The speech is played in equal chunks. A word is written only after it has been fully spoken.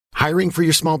Hiring for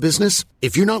your small business?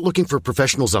 If you're not looking for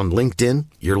professionals on LinkedIn,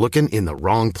 you're looking in the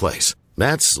wrong place.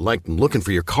 That's like looking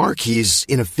for your car keys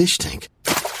in a fish tank.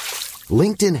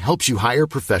 LinkedIn helps you hire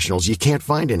professionals you can't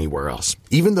find anywhere else,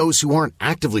 even those who aren't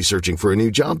actively searching for a new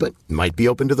job but might be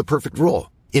open to the perfect role.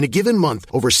 In a given month,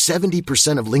 over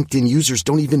 70% of LinkedIn users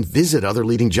don't even visit other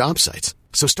leading job sites.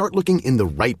 So start looking in the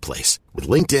right place. With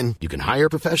LinkedIn, you can hire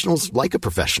professionals like a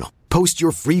professional. Post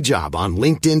your free job on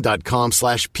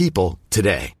linkedin.com/people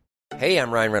today. Hey,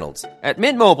 I'm Ryan Reynolds. At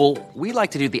Mint Mobile, we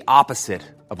like to do the opposite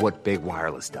of what Big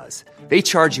Wireless does. They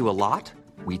charge you a lot,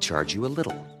 we charge you a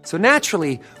little. So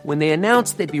naturally, when they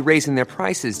announced they'd be raising their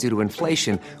prices due to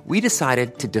inflation, we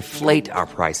decided to deflate our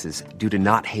prices due to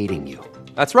not hating you.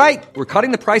 That's right. We're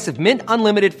cutting the price of Mint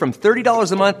Unlimited from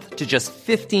 $30 a month to just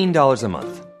 $15 a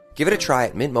month. Give it a try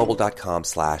at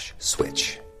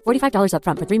mintmobile.com/switch. $45 up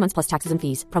front for 3 months plus taxes and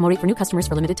fees. Promo rate for new customers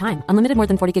for limited time. Unlimited more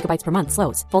than 40 gigabytes per month.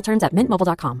 Slows full terms at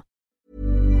mintmobile.com.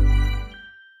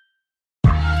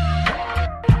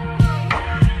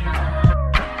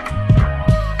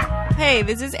 Hey,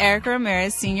 this is Erica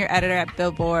Ramirez, senior editor at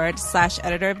Billboard /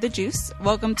 editor of The Juice.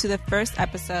 Welcome to the first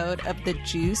episode of The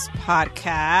Juice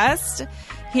podcast.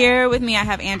 Here with me, I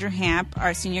have Andrew Hamp,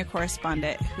 our senior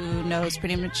correspondent, who knows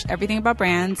pretty much everything about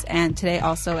brands, and today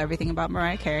also everything about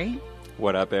Mariah Carey.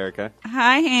 What up, Erica?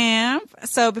 Hi, Hamp.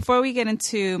 So before we get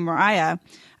into Mariah,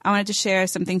 I wanted to share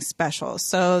something special.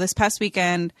 So this past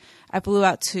weekend, I flew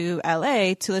out to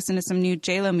LA to listen to some new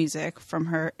JLO music from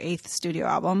her 8th studio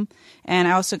album, and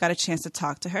I also got a chance to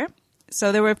talk to her.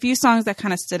 So there were a few songs that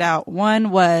kind of stood out.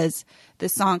 One was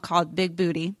this song called Big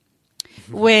Booty,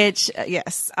 which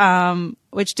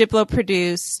Diplo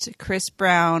produced, Chris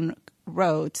Brown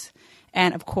wrote,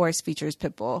 and of course features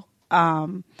Pitbull.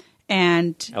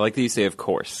 And I like that you say, of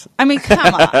course. I mean,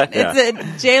 come on. Yeah.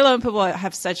 JLO and Pitbull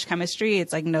have such chemistry.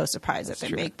 It's like no surprise that they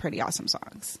true. make pretty awesome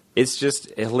songs. It's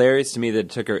just hilarious to me that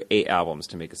it took her 8 albums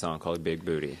to make a song called Big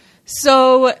Booty.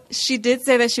 So she did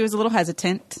say that she was a little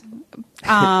hesitant.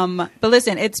 But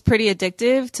listen, it's pretty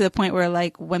addictive to the point where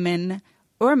like women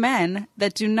or men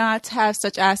that do not have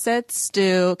such assets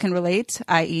still can relate,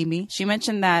 i.e. me. She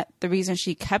mentioned that the reason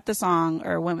she kept the song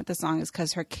or went with the song is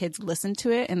because her kids listened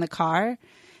to it in the car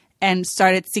and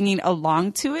started singing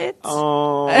along to it.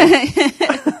 Oh,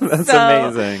 that's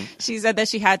amazing. She said that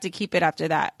she had to keep it after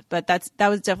that, but that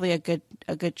was definitely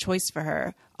a good choice for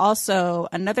her. Also,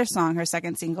 another song, her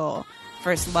second single,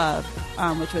 First Love,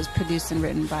 which was produced and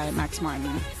written by Max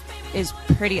Martin, is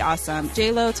pretty awesome.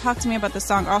 JLO talked to me about the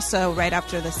song also right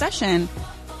after the session,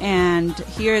 and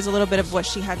here is a little bit of what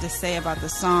she had to say about the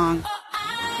song.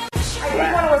 I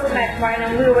did want to work with Max Martin,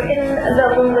 and we were in the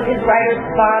room with his writer's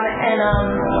spot, and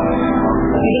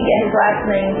you didn't get his last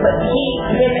name, but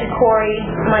him and Corey,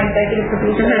 my executive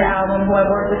producer of the album, who I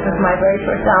worked with since my very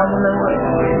first album, and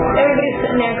everybody's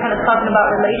sitting there kind of talking about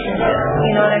relationships,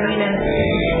 you know what I mean, and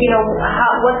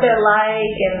what they're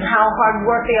like, and how hard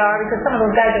work they are, because some of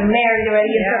those guys are married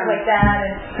already and stuff like that,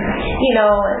 and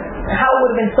how it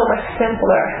would have been so much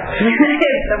simpler.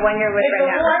 The one you're with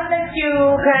right now. The one that you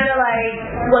kind of like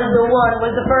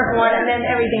was the first one, and then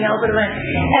everything else would have been,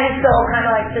 and it's still kind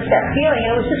of like just that feeling.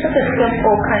 It was just such a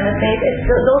simple kind of thing.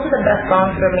 Those are the best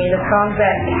songs for me, the songs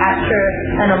that capture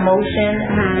an emotion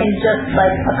in just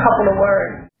like a couple of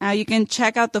words. Now you can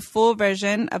check out the full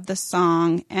version of the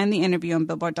song and the interview on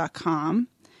Billboard.com.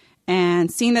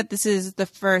 And seeing that this is the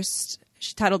first,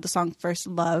 she titled the song First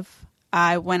Love,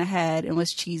 I went ahead and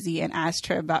was cheesy and asked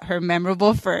her about her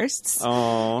memorable firsts.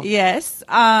 Oh, yes.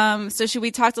 So we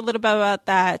talked a little bit about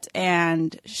that,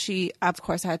 and she, of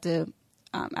course, had to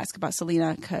ask about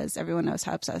Selena because everyone knows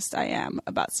how obsessed I am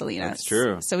about Selena. That's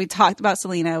true. So we talked about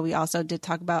Selena. We also did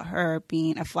talk about her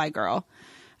being a fly girl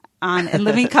on In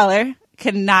Living Color.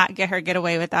 Could not get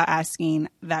away without asking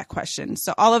that question.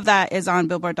 So all of that is on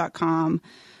Billboard.com,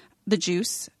 The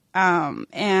Juice. I'm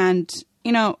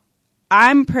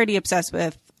pretty obsessed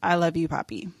with I Love You,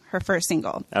 Poppy, her first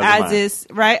single. As is,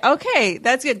 right? Okay,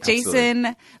 that's good. Absolutely.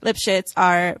 Jason Lipschitz,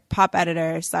 our pop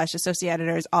editor / associate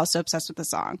editor, is also obsessed with the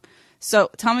song. So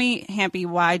tell me, Hampy,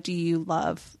 why do you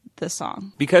love the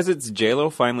song? Because it's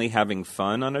JLo finally having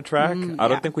fun on a track. I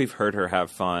don't think we've heard her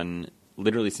have fun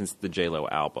literally since the JLo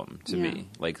album, to me.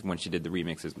 Like when she did the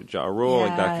remixes with Ja Rule,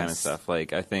 like that kind of stuff.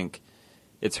 Like I think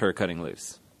it's her cutting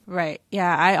loose. Right.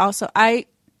 Yeah, I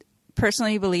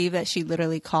personally believe that she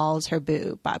literally calls her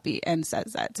boo Poppy and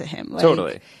says that to him. Like,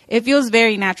 totally. It feels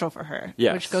very natural for her,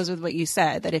 yes. Which goes with what you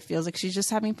said, that it feels like she's just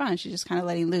having fun. She's just kind of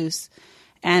letting loose.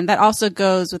 And that also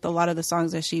goes with a lot of the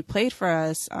songs that she played for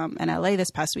us in LA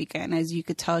this past weekend. As you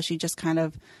could tell, she just kind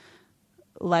of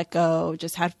let go,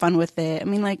 just had fun with it. I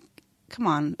mean, like, come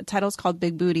on, the title's called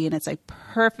Big Booty, and it's like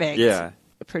perfect. Yeah.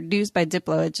 Produced by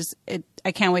Diplo.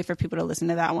 I can't wait for people to listen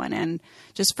to that one. And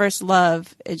just First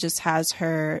Love, it just has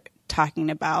her talking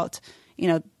about, you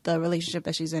know, the relationship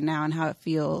that she's in now and how it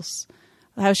feels,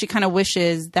 how she kind of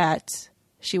wishes that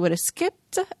she would have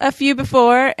skipped a few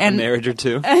before and a marriage or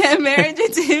two,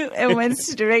 and went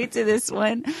straight to this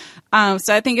one.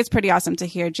 So I think it's pretty awesome to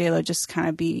hear JLo just kind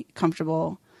of be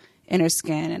comfortable in her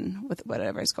skin and with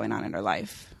whatever is going on in her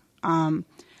life.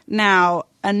 Now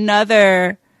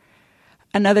another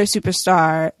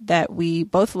superstar that we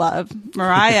both love,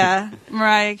 Mariah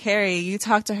Carey. You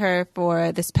talked to her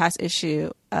for this past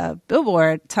issue of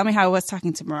Billboard. Tell me how it was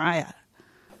talking to Mariah.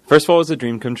 First of all, it was a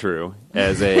dream come true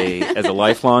as a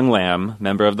lifelong lamb,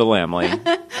 member of the Lamley.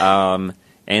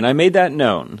 And I made that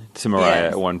known to Mariah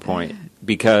at one point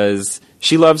because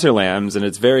she loves her lambs, and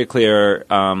it's very clear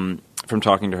from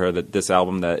talking to her that this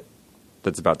album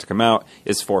that's about to come out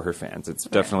is for her fans. It's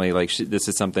definitely like this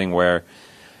is something where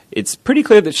it's pretty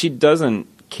clear that she doesn't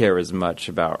care as much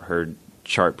about her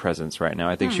chart presence right now.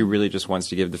 I think she really just wants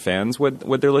to give the fans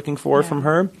what they're looking for from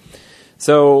her.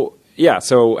 So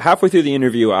halfway through the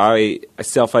interview, I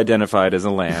self-identified as a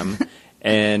lamb,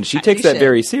 and she takes that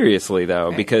very seriously,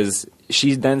 though, because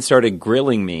she then started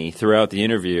grilling me throughout the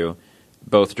interview,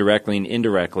 both directly and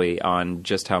indirectly, on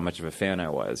just how much of a fan I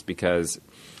was, because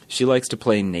she likes to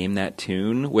play Name That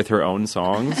Tune with her own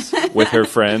songs, with her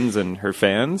friends and her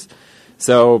fans.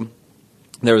 So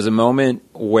there was a moment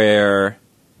where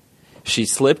she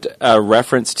slipped a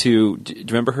reference to, do you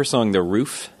remember her song, The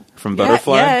Roof from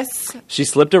Butterfly? Yes. She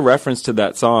slipped a reference to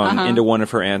that song into one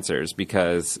of her answers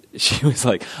because she was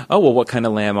like, oh, well, what kind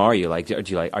of lamb are you? Like,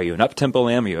 are you an up-tempo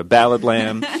lamb? Are you a ballad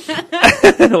lamb?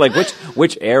 Like,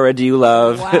 which era do you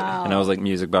love? Wow. And I was like,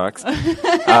 Music Box.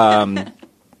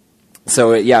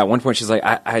 So, at one point she's like,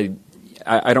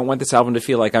 I don't want this album to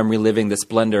feel like I'm reliving the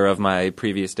splendor of my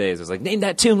previous days. I was like, name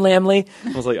that tune, Lamley.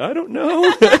 I was like, I don't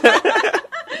know.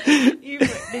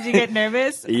 Did you get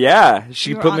nervous? Yeah,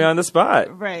 she put me on the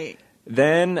spot. Right.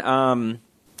 Then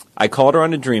I called her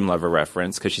on a Dream Lover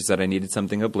reference because she said I needed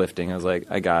something uplifting. I was like,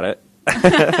 I got it.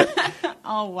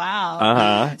 Oh, wow.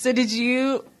 Uh-huh. So did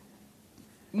you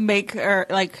make her,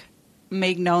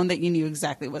 make known that you knew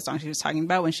exactly what song she was talking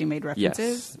about when she made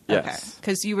references? Yes. Okay.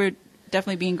 Because you were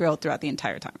definitely being grilled throughout the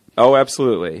entire time. Oh,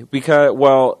 absolutely.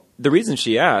 The reason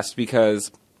she asked,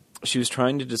 because she was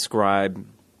trying to describe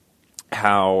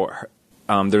how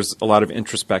there's a lot of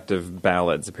introspective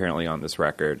ballads apparently on this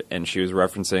record, and she was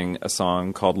referencing a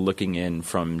song called Looking In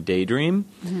from Daydream,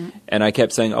 and I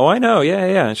kept saying, oh, I know,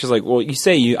 yeah. And she's like, well, you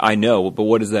say I know, but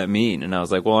what does that mean? And I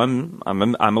was like, well, I'm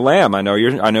a lamb. I know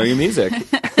your music.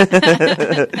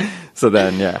 So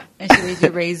then, yeah. And she made you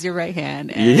raise your right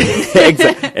hand. And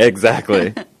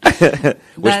Exactly.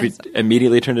 Which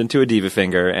immediately turned into a diva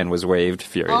finger and was waved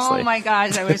furiously. Oh my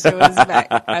gosh! I wish there was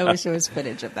I wish there was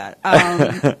footage of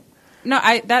that. No,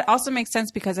 that also makes sense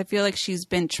because I feel like she's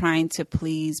been trying to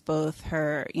please both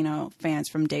her, fans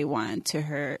from day one to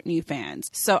her new fans.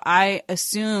 So I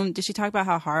assume, did she talk about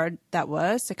how hard that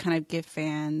was to kind of give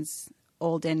fans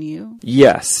old and new?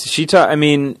 Yes,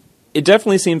 it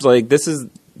definitely seems like this is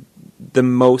the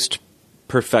most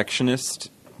perfectionist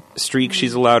streak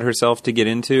she's allowed herself to get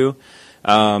into.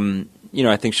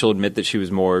 I think she'll admit that she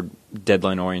was more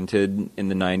deadline-oriented in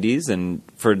the 90s, and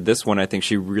for this one, I think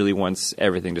she really wants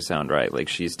everything to sound right. Like,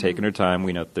 she's taken her time.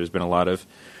 We know that there's been a lot of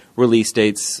release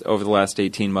dates over the last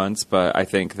 18 months, but I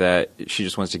think that she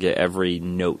just wants to get every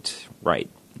note right,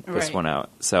 this one out.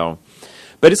 So,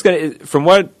 but it's going to, from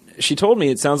what she told me,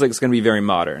 it sounds like it's going to be very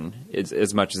modern,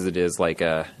 as much as it is like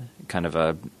a kind of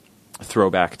a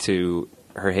throwback to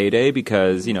her heyday,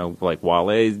 because like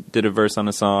Wale did a verse on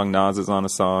a song, Nas is on a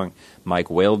song, Mike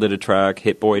Whale did a track,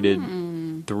 Hit Boy did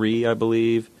 3, I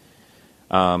believe.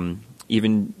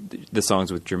 Even the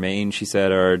songs with Jermaine, she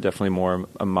said, are definitely more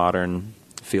a modern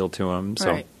feel to them.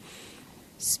 So, right.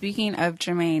 Speaking of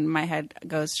Jermaine, my head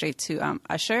goes straight to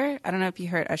Usher. I don't know if you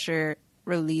heard Usher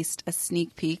released a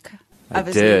sneak peek of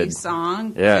his new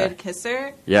song, Good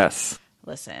Kisser. Yes.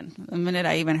 Listen, the minute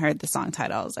I even heard the song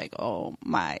title, I was like, oh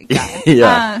my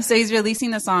God. So he's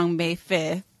releasing the song May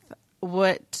 5th.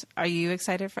 What, are you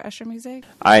excited for Usher music?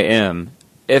 I am.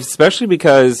 Especially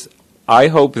because I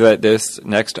hope that this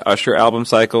next Usher album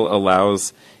cycle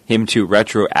allows him to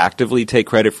retroactively take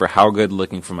credit for how good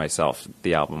Looking for Myself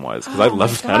the album was. Because I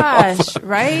love that album.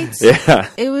 Right? Yeah.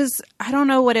 It was, I don't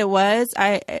know what it was.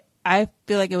 I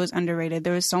feel like it was underrated.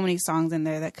 There was so many songs in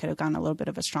there that could have gotten a little bit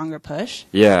of a stronger push.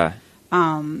 Yeah.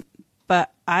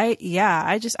 But I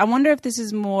wonder if this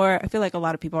is more, I feel like a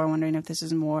lot of people are wondering if this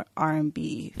is more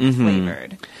R&B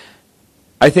flavored.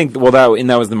 I think, well,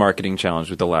 that was the marketing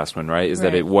challenge with the last one, right? Is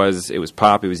that it was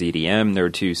pop, it was EDM, there were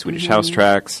 2 Swedish house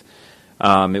tracks.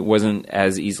 It wasn't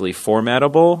as easily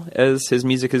formatable as his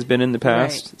music has been in the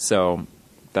past. Right. So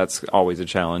that's always a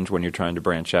challenge when you're trying to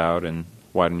branch out and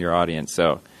widen your audience.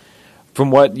 So from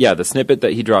the snippet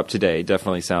that he dropped today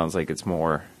definitely sounds like it's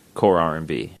more core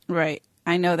R&B. Right.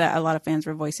 I know that a lot of fans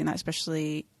were voicing that,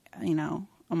 especially,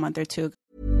 a month or two ago.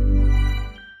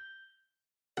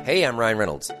 Hey, I'm Ryan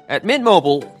Reynolds. At Mint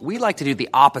Mobile, we like to do the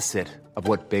opposite of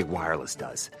what Big Wireless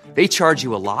does. They charge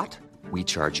you a lot, we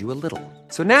charge you a little.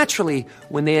 So naturally,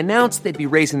 when they announced they'd be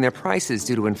raising their prices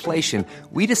due to inflation,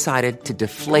 we decided to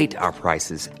deflate our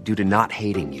prices due to not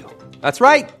hating you. That's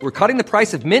right. We're cutting the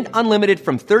price of Mint Unlimited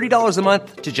from $30 a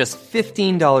month to just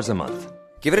 $15 a month.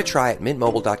 Give it a try at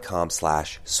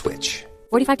mintmobile.com/switch.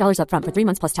 $45 up front for 3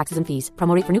 months plus taxes and fees.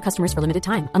 Promo rate for new customers for limited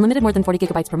time. Unlimited more than 40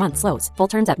 gigabytes per month. Slows full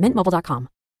terms at mintmobile.com.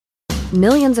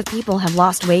 Millions of people have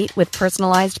lost weight with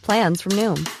personalized plans from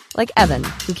Noom. Like Evan,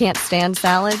 who can't stand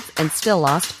salads and still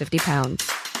lost 50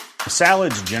 pounds.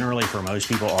 Salads generally for most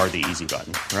people are the easy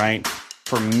button, right?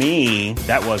 For me,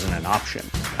 that wasn't an option.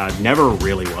 I never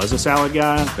really was a salad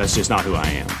guy. That's just not who I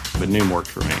am. But Noom worked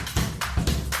for me.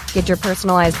 Get your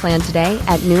personalized plan today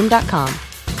at Noom.com.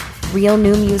 Real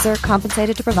Noom user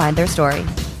compensated to provide their story.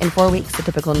 In 4 weeks, the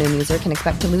typical Noom user can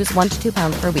expect to lose 1 to 2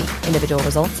 pounds per week. Individual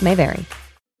results may vary.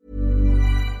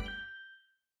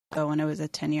 When it was a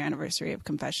 10-year anniversary of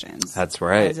Confessions. That's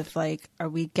right. As if, are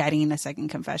we getting a second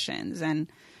Confessions? And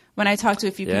when I talked to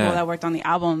a few people that worked on the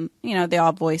album, they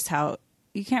all voiced how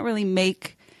you can't really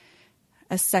make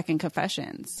a second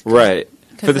Confessions. Right.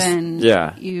 Because then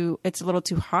it's a little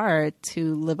too hard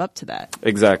to live up to that.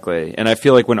 Exactly. And I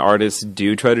feel like when artists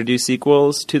do try to do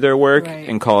sequels to their work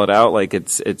and call it out,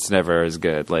 it's never as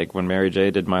good. Like when Mary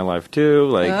J did My Life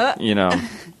Too,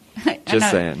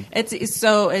 just saying. It's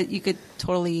so you could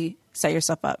totally set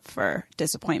yourself up for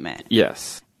disappointment.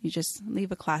 Yes. You just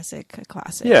leave a classic a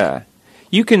classic. Yeah.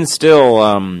 You can still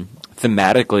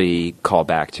thematically call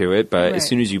back to it, but as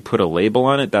soon as you put a label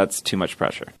on it, that's too much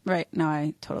pressure. Right. No,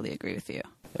 I totally agree with you.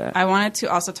 Yeah. I wanted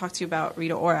to also talk to you about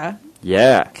Rita Ora.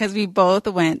 Yeah. Because we both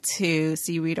went to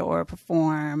see Rita Ora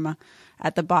perform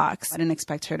at the Box. I didn't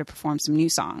expect her to perform some new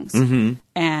songs. Mm-hmm.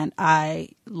 And I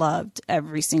loved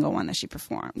every single one that she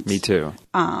performed. Me too.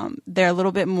 They're a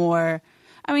little bit more,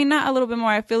 not a little bit more.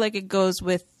 I feel like it goes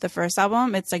with the first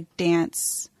album. It's like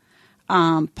dance,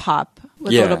 pop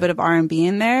with a little bit of R&B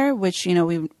in there, which,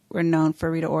 we were known for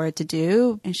Rita Ora to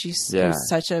do. And she's in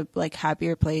such a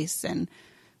happier place and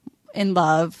in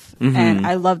love. Mm-hmm. And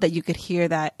I love that you could hear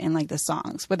that in the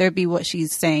songs, whether it be what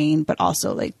she's saying, but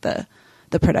also the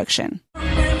production.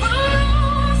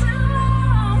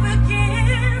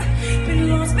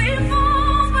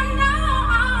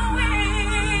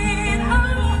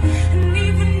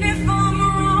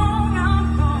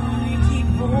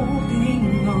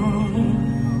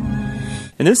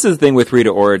 And this is the thing with Rita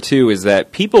Ora too, is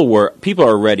that people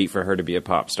are ready for her to be a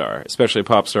pop star, especially a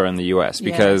pop star in the U.S.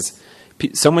 because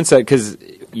someone said, because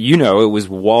it was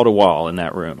wall to wall in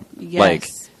that room.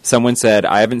 Yes. Someone said,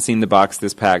 I haven't seen the Box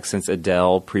this packed since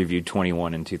Adele previewed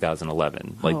 21 in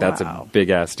 2011. That's a big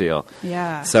ass deal.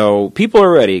 Yeah. So people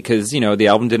are ready because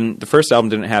the first album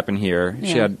didn't happen here.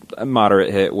 Yeah. She had a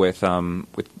moderate hit with How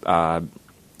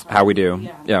We Do.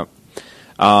 Yeah.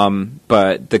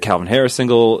 But the Calvin Harris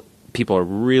single, people are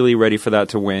really ready for that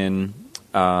to win.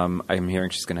 I'm hearing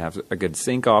she's going to have a good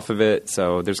sync off of it,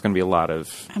 so there's going to be a lot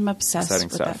of I'm obsessed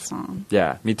with stuff. That song.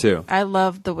 Yeah, me too. I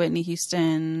love the Whitney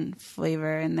Houston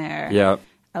flavor in there. Yeah.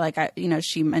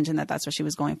 She mentioned that that's what she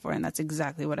was going for, and that's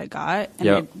exactly what I got. And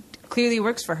yep. It clearly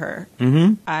works for her.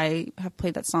 Mm-hmm. I have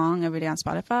played that song every day on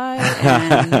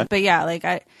Spotify.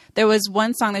 But there was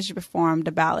one song that she performed,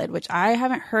 a ballad, which I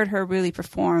haven't heard her really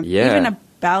perform even a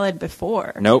ballad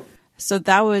before. Nope. So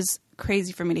that was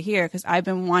crazy for me to hear because I've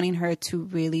been wanting her to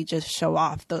really just show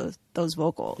off those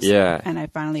vocals. Yeah. And I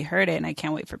finally heard it, and I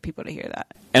can't wait for people to hear that.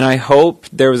 And I hope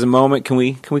there was a moment. Can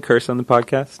we curse on the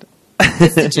podcast?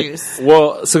 It's the juice.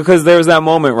 Well, so because there was that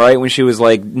moment, right, when she was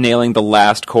nailing the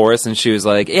last chorus, and she was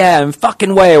like, "Yeah, I'm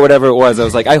fucking way," or whatever it was. I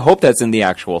was like, I hope that's in the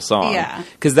actual song. Yeah.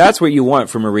 Because that's what you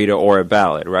want from a Rita Ora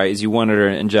ballad, right? Is you wanted her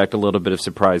to inject a little bit of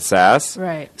surprise sass.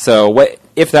 Right. So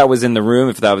if that was in the room,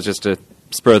 if that was just a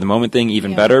spur of the moment thing,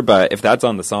 even better. But if that's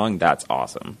on the song, that's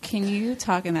awesome. Can you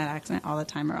talk in that accent all the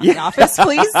time around the office,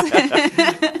 please?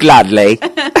 Gladly.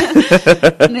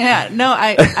 Yeah, no,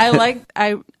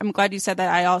 I'm glad you said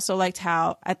that. I also liked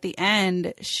how at the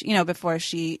end, before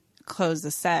she closed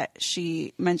the set,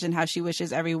 she mentioned how she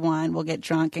wishes everyone will get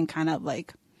drunk and kind of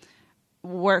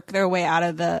work their way out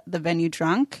of the venue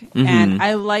drunk. And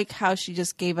I like how she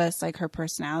just gave us like her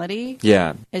personality.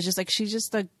 Yeah. It's just like she's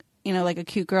just a like a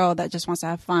cute girl that just wants to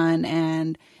have fun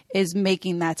and is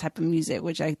making that type of music,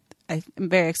 which I'm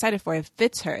very excited for. It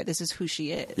fits her. This is who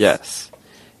she is. Yes.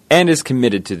 And is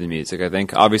committed to the music. I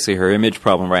think obviously her image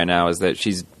problem right now is that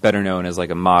she's better known as like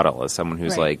a model, as someone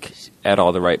who's like at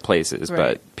all the right places,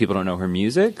 but people don't know her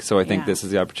music. So I think this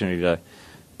is the opportunity to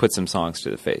put some songs to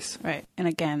the face. Right. And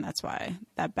again, that's why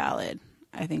that ballad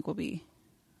I think will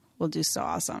do so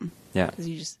awesome. Yeah. Because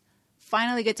you just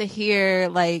finally get to hear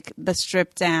like the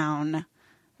stripped down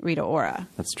Rita Ora.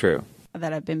 That's true.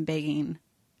 That I've been begging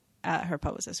her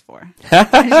publicist for. She's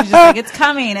just like, it's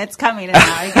coming. And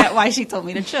now I get why she told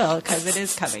me to chill, because it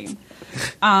is coming.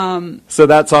 So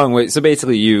that song, so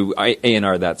basically you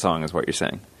A&R that song is what you're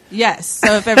saying. Yes.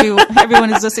 So if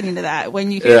everyone is listening to that,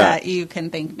 when you hear that, you can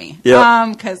thank me.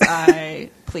 Yep. Because I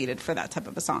pleaded for that type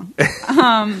of a song.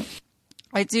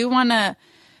 I do want to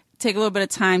take a little bit of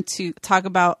time to talk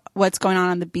about what's going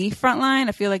on the beef front line.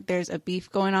 I feel like there's a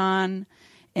beef going on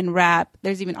in rap.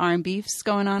 There's even R&B's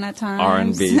going on at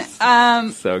times. R&B.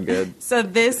 So good. So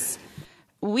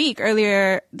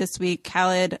earlier this week,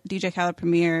 DJ Khaled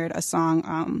premiered a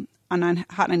song on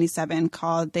Hot 97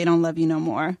 called They Don't Love You No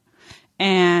More.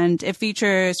 And it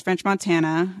features French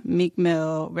Montana, Meek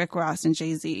Mill, Rick Ross, and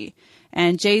Jay-Z.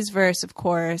 And Jay's verse, of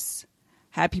course,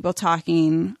 had people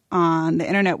talking on the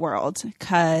internet world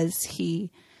because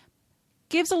he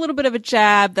gives a little bit of a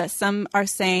jab that some are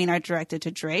saying are directed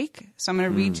to Drake. So I'm going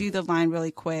to read you the line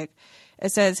really quick.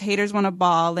 It says, haters want a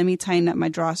ball. Let me tighten up my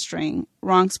drawstring.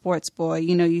 Wrong sports boy.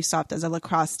 You know you soft as a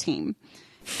lacrosse team.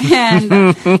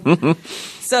 And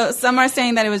so some are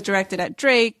saying that it was directed at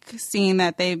Drake, seeing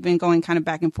that they've been going kind of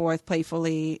back and forth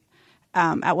playfully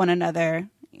at one another.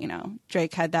 You know,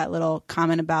 Drake had that little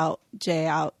comment about Jay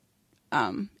out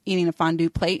eating a fondue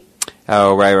plate.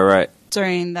 Oh, right.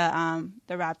 During the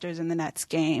Raptors and the Nets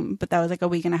game, but that was like a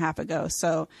week and a half ago.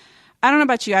 So I don't know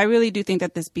about you. I really do think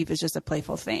that this beef is just a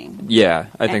playful thing. Yeah,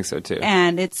 I think so too.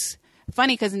 And it's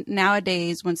funny because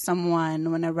nowadays when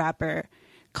a rapper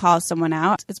calls someone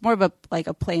out, it's more of a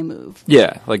play move.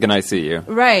 Yeah, like an I see you.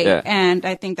 Right. Yeah. And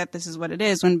I think that this is what it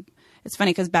is. When it's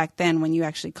funny because back then when you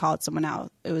actually called someone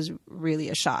out, it was really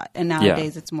a shot. And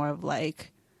nowadays it's more of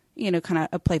like, kind of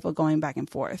a playful going back and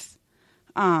forth.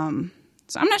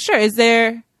 So I'm not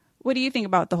sure. What do you think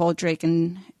about the whole Drake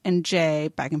and Jay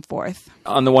back and forth?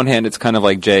 On the one hand, it's kind of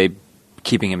like Jay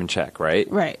keeping him in check, right?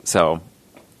 Right. So,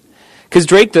 because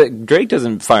Drake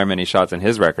doesn't fire many shots in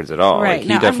his records at all. Right.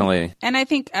 Like, he definitely. And I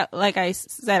think, like I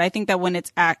said, I think that when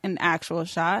it's an actual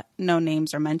shot, no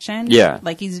names are mentioned. Yeah.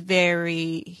 Like he's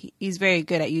very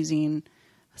good at using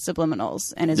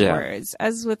subliminals in his words,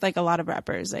 as with like a lot of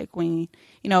rappers. Like when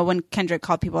Kendrick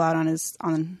called people out on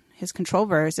his control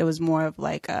verse, it was more of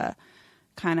like a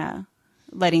kind of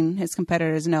letting his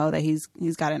competitors know that he's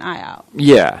got an eye out.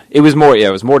 Yeah, it was more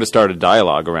to start a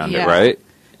dialogue around it, right?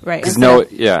 Right.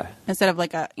 Instead of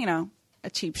like a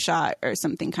cheap shot or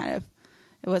something kind of.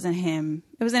 It wasn't him.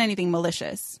 It wasn't anything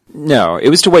malicious. No, it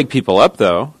was to wake people up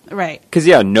though. Right. Because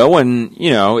no one,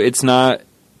 it's not.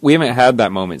 We haven't had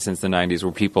that moment since the 90s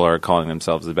where people are calling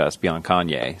themselves the best beyond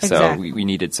Kanye. Exactly. So we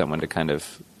needed someone to kind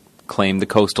of claim the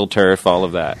coastal turf, all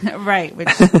of that. Right.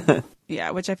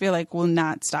 Which I feel like will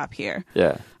not stop here.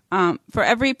 Yeah. For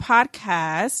every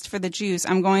podcast for the Juice,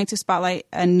 I'm going to spotlight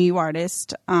a new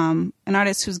artist, an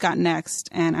artist who's got next.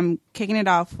 And I'm kicking it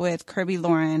off with Kirby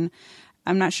Lauryen.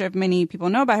 I'm not sure if many people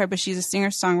know about her, but she's a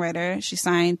singer-songwriter. She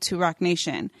signed to Rock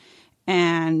Nation.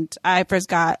 And I first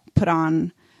got put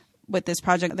on with this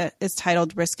project that is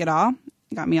titled Risk It All.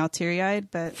 Got me all teary-eyed,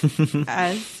 but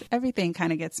as everything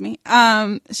kind of gets me.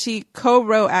 She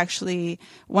co-wrote actually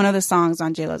one of the songs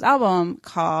on JLo's album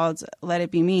called Let It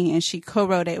Be Me, and she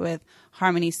co-wrote it with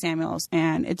Harmony Samuels,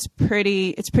 and it's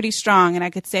pretty strong. And I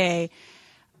could say,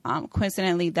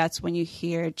 coincidentally, that's when you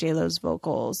hear JLo's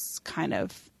vocals kind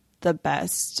of the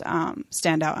best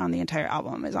standout on the entire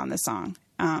album is on this song.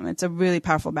 It's a really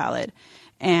powerful ballad.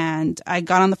 And I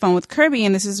got on the phone with Kirby,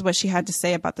 and this is what she had to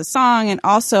say about the song, and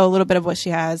also a little bit of what she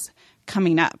has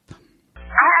coming up.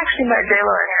 I actually met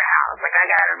JLo in her house. Like, I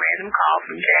got a random call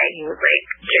from Jay. He was like,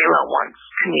 JLo wants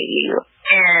to meet you.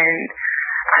 And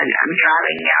I'm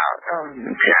driving out to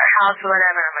her house or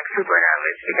whatever, and I'm like super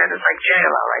nervous because it's like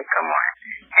JLo, like, come on.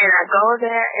 And I go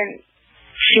there, and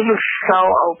she was so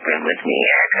open with me,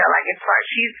 Erica. Like, as far as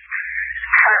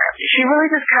she really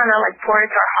just kind of like poured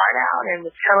her heart out and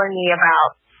was telling me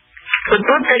about the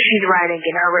book that she's writing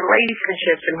and her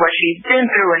relationships and what she's been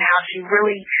through and how she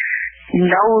really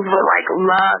knows what like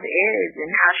love is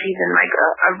and how she's in like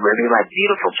a really like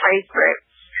beautiful place. But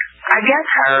I guess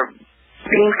her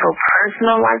being so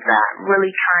personal like that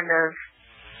really kind of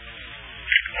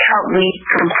helped me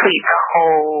complete the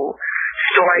whole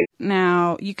story.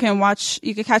 Now, you can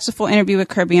catch the full interview with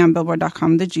Kirby on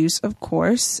Billboard.com, The Juice, of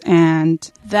course.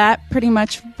 And that pretty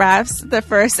much wraps the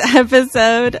first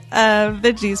episode of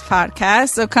the Juice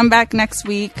podcast. So come back next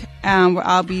week where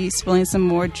I'll be spilling some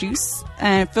more juice.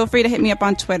 And feel free to hit me up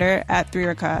on Twitter at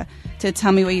 3Rika to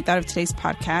tell me what you thought of today's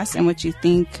podcast and what you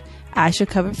think I should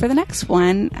cover for the next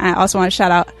one. I also want to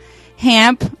shout out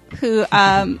Hamp, who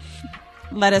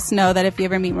let us know that if you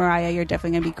ever meet Mariah, you're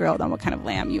definitely going to be grilled on what kind of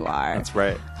lamb you are. That's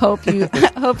right. Hope you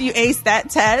ace that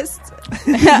test.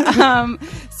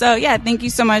 So yeah, thank you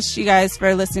so much, you guys,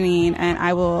 for listening, and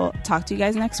I will talk to you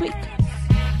guys next week.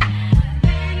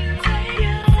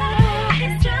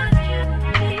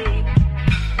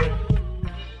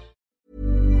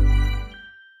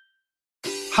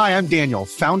 Hi, I'm Daniel,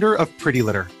 founder of Pretty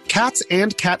Litter. Cats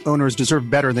and cat owners deserve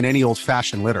better than any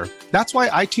old-fashioned litter. That's why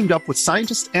I teamed up with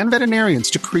scientists and veterinarians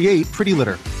to create Pretty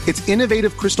Litter. Its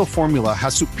innovative crystal formula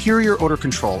has superior odor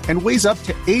control and weighs up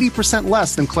to 80%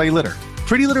 less than clay litter.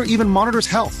 Pretty Litter even monitors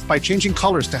health by changing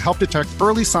colors to help detect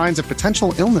early signs of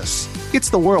potential illness. It's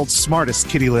the world's smartest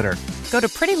kitty litter. Go to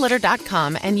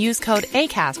prettylitter.com and use code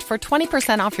ACAST for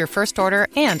 20% off your first order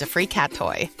and a free cat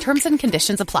toy. Terms and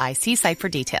conditions apply. See site for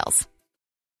details.